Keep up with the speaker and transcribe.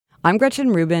I'm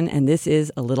Gretchen Rubin, and this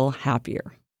is A Little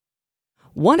Happier.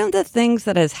 One of the things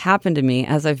that has happened to me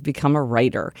as I've become a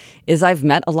writer is I've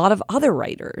met a lot of other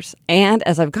writers. And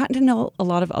as I've gotten to know a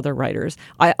lot of other writers,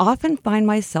 I often find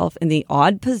myself in the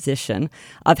odd position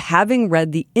of having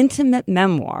read the intimate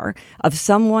memoir of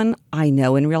someone I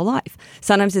know in real life.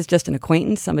 Sometimes it's just an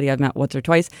acquaintance, somebody I've met once or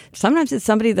twice. Sometimes it's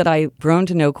somebody that I've grown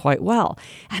to know quite well.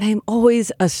 And I'm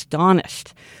always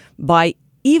astonished by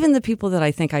even the people that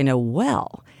I think I know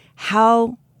well,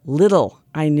 how little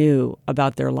I knew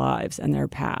about their lives and their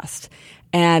past,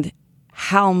 and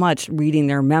how much reading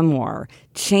their memoir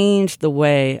changed the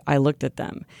way I looked at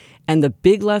them. And the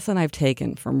big lesson I've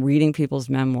taken from reading people's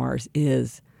memoirs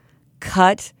is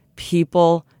cut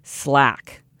people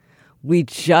slack. We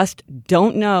just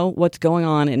don't know what's going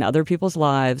on in other people's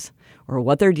lives or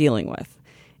what they're dealing with.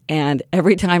 And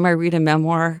every time I read a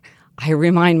memoir, I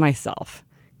remind myself,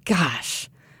 gosh,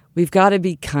 we've got to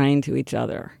be kind to each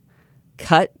other.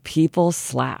 Cut people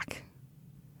slack.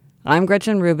 I'm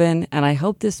Gretchen Rubin, and I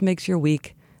hope this makes your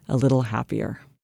week a little happier.